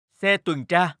Xe tuần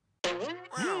tra.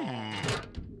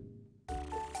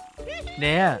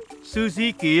 Nè,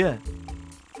 Suzy kìa.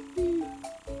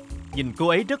 Nhìn cô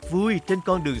ấy rất vui trên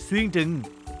con đường xuyên rừng.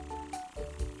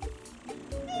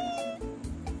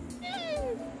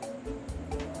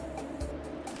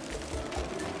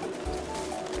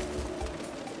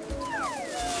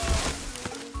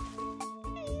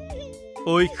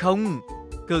 Ôi không,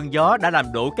 cơn gió đã làm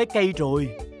đổ cái cây rồi.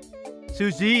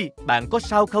 Suzy, bạn có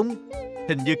sao không?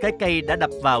 Hình như cái cây đã đập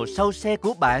vào sau xe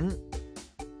của bạn.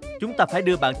 Chúng ta phải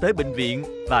đưa bạn tới bệnh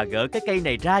viện và gỡ cái cây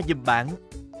này ra giùm bạn.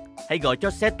 Hãy gọi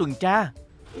cho xe tuần tra.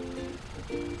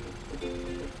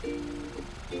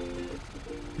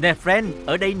 Nè friend,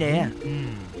 ở đây nè.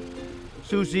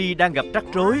 Suzy đang gặp rắc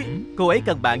rối. Cô ấy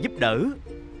cần bạn giúp đỡ.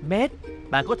 Matt,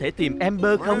 bạn có thể tìm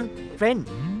Amber không? Friend,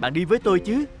 bạn đi với tôi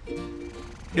chứ?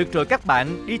 Được rồi các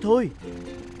bạn, đi thôi.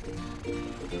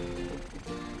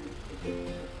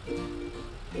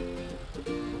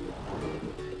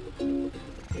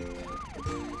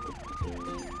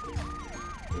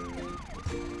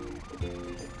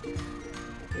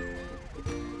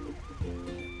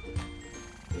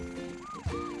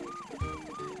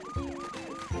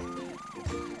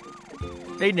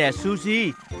 Đây nè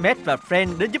Suzy, Matt và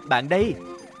Friend đến giúp bạn đây.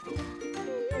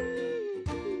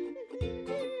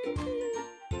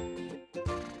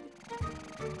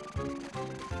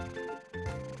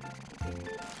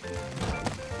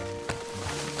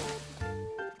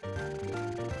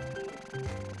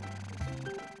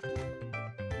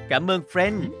 Cảm ơn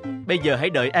Friend. Bây giờ hãy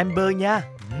đợi Amber nha.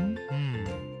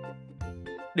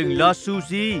 Đừng lo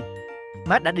Suzy,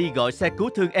 Matt đã đi gọi xe cứu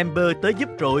thương Amber tới giúp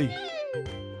rồi.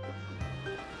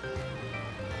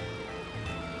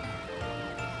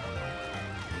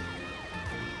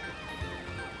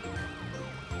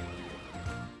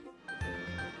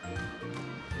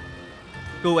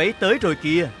 Cô ấy tới rồi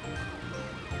kìa.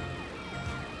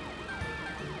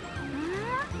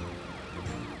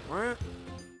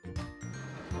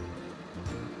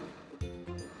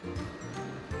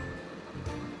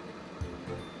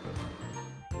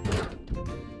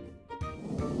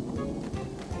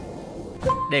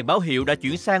 Đèn báo hiệu đã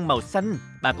chuyển sang màu xanh.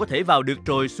 Bạn có thể vào được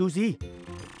rồi Suzy.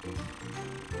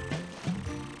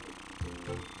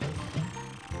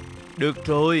 Được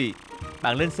rồi,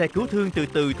 bạn lên xe cứu thương từ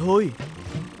từ thôi.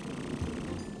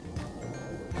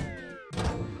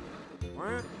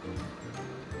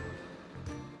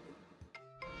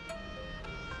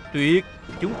 Tuyệt,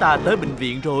 chúng ta tới bệnh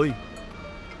viện rồi.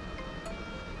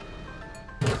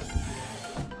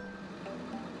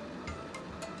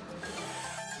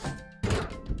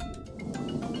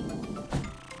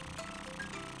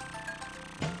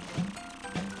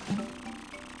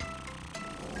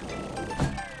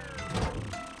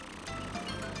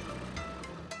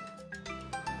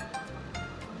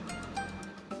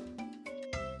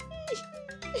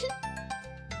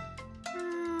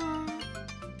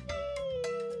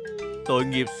 Tội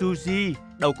nghiệp Suzy,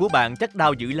 đầu của bạn chắc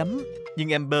đau dữ lắm.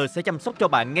 Nhưng Amber sẽ chăm sóc cho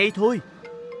bạn ngay thôi.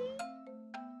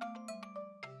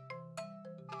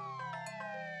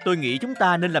 Tôi nghĩ chúng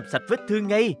ta nên làm sạch vết thương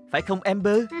ngay, phải không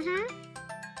Amber?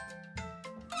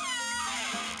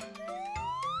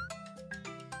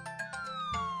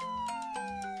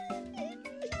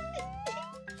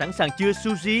 Sẵn sàng chưa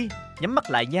Suzy? Nhắm mắt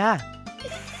lại nha.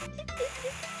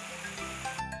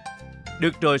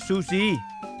 Được rồi Suzy,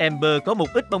 Amber có một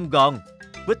ít bông gòn.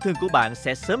 Vết thương của bạn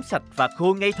sẽ sớm sạch và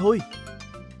khô ngay thôi.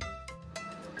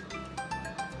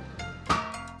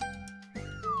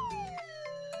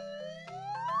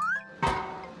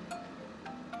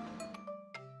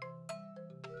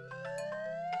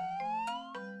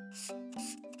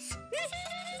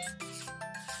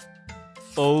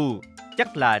 Ồ,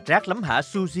 chắc là rác lắm hả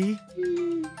Suzy?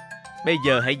 Bây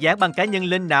giờ hãy dán băng cá nhân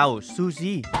lên nào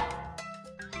Suzy.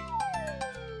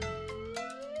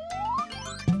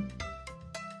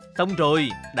 Xong rồi,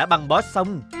 đã băng bó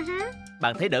xong.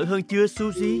 Bạn thấy đỡ hơn chưa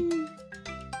Suzy?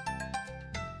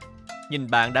 Nhìn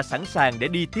bạn đã sẵn sàng để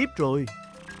đi tiếp rồi.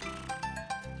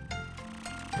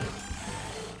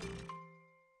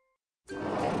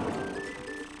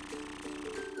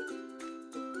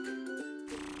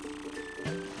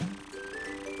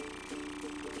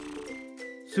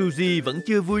 Suzy vẫn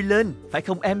chưa vui lên, phải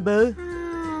không Amber?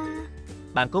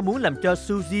 Bạn có muốn làm cho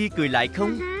Suzy cười lại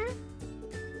không?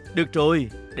 Được rồi,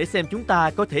 để xem chúng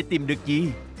ta có thể tìm được gì.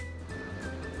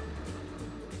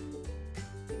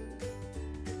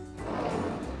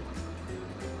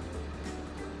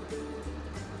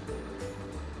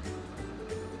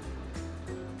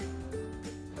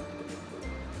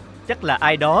 Chắc là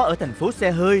ai đó ở thành phố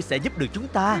xe hơi sẽ giúp được chúng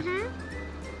ta.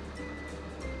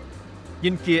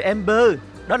 Nhìn kìa Amber,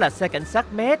 Đó là xe cảnh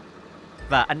sát Matt.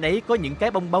 Và anh ấy có những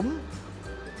cái bong bóng.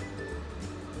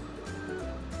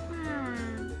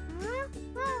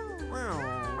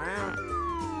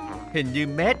 Hình như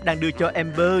Matt đang đưa cho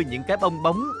Amber những cái bong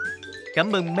bóng.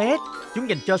 Cảm ơn Matt. Chúng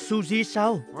dành cho Suzy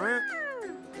sao?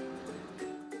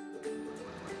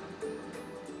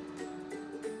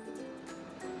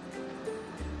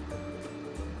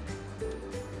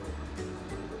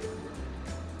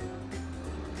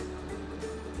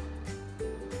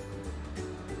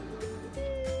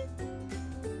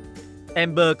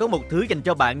 Amber có một thứ dành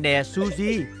cho bạn nè,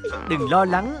 Suzy. Đừng lo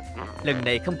lắng. Lần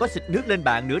này không có xịt nước lên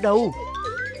bạn nữa đâu.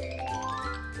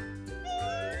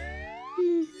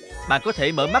 Bạn có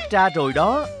thể mở mắt ra rồi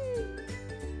đó.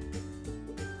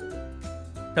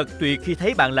 Thật tuyệt khi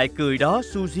thấy bạn lại cười đó,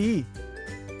 Suzy.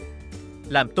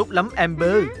 Làm tốt lắm,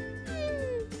 Amber.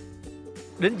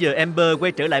 Đến giờ Amber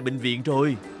quay trở lại bệnh viện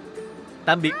rồi.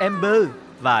 Tạm biệt, Amber.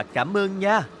 Và cảm ơn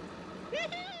nha.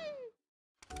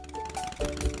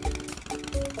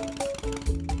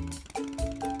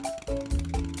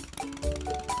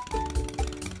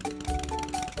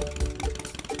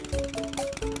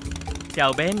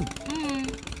 Chào Ben.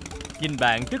 Nhìn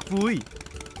bạn rất vui.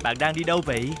 Bạn đang đi đâu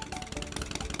vậy?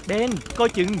 Ben, coi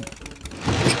chừng.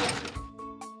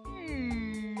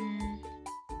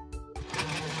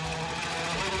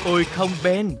 Ôi không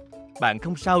Ben, bạn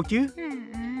không sao chứ?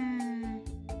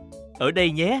 Ở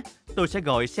đây nhé, tôi sẽ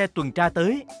gọi xe tuần tra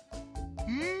tới.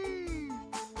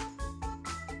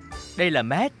 Đây là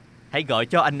Matt, hãy gọi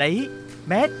cho anh ấy.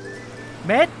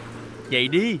 Matt, dậy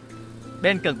đi.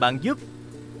 Ben cần bạn giúp.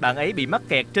 Bạn ấy bị mắc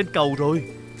kẹt trên cầu rồi.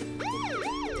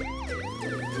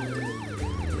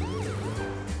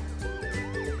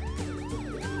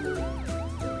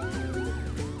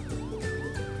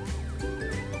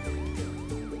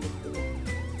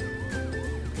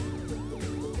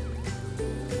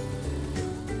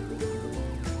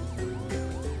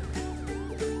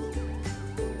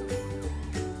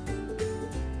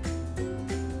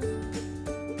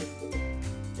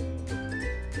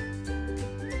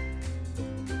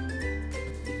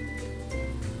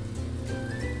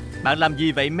 Bạn làm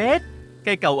gì vậy, Matt?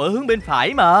 Cây cầu ở hướng bên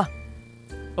phải mà.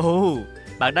 Ồ,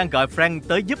 bạn đang gọi Frank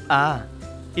tới giúp à?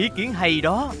 Ý kiến hay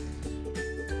đó.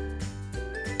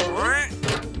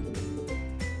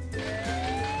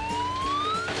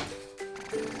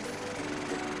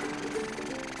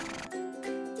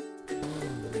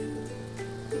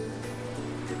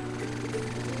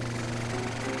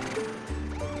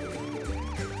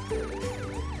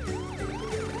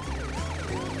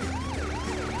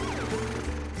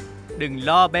 Đừng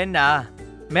lo Ben à.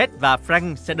 Matt và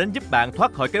Frank sẽ đến giúp bạn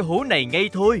thoát khỏi cái hố này ngay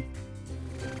thôi.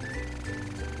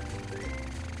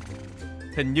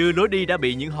 Hình như lối đi đã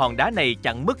bị những hòn đá này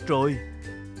chặn mất rồi.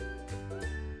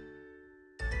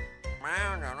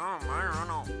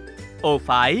 Ồ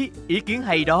phải, ý kiến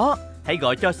hay đó. Hãy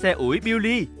gọi cho xe ủi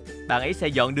Billy. Bạn ấy sẽ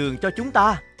dọn đường cho chúng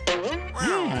ta.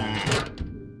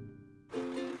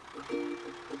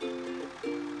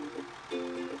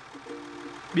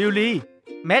 Billy,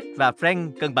 Matt và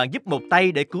Frank cần bạn giúp một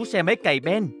tay để cứu xe máy cày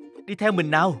Ben. Đi theo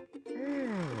mình nào.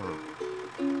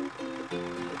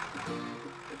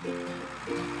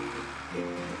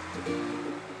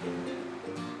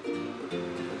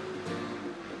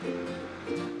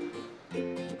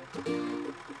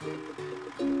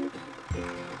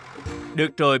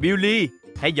 Được rồi Billy,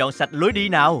 hãy dọn sạch lối đi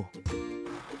nào.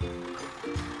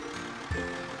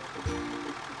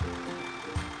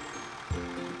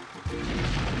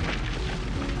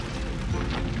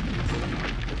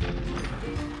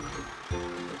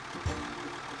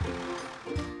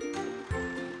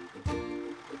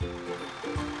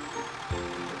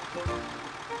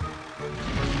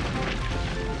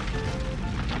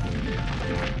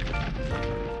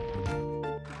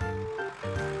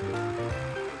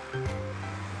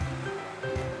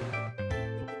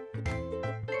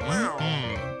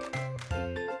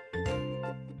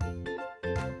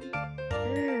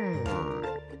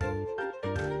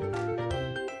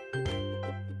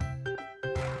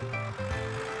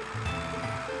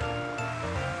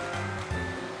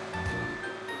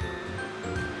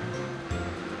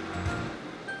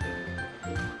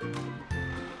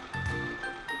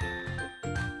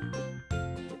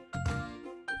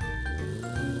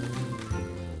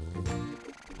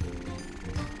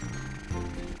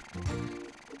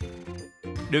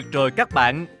 Được rồi các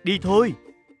bạn, đi thôi.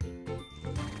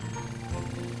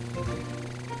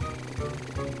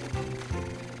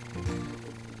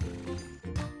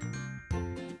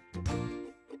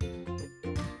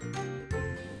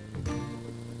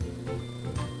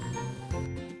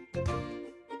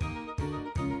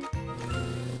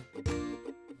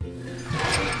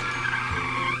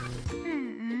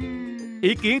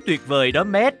 Ý kiến tuyệt vời đó,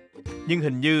 Matt. Nhưng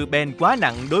hình như Ben quá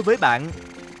nặng đối với bạn.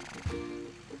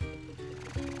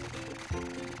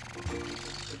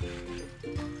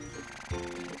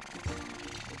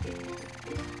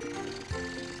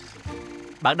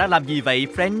 Bạn đã làm gì vậy,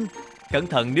 Friend? Cẩn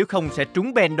thận nếu không sẽ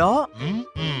trúng Ben đó.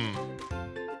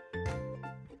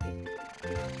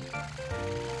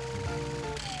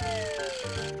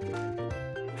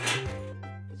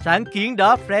 Sáng kiến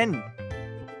đó, Friend.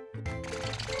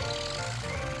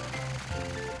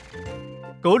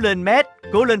 Cố lên, Matt.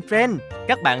 Cố lên, Friend.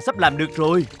 Các bạn sắp làm được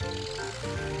rồi.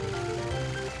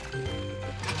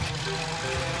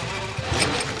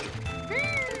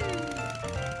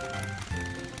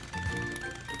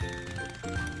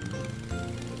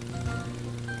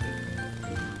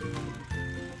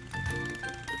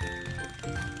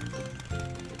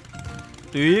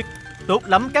 Tuyệt, tốt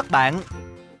lắm các bạn.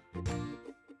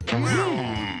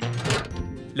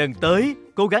 Lần tới,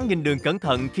 cố gắng nhìn đường cẩn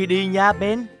thận khi đi nha,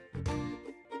 Ben.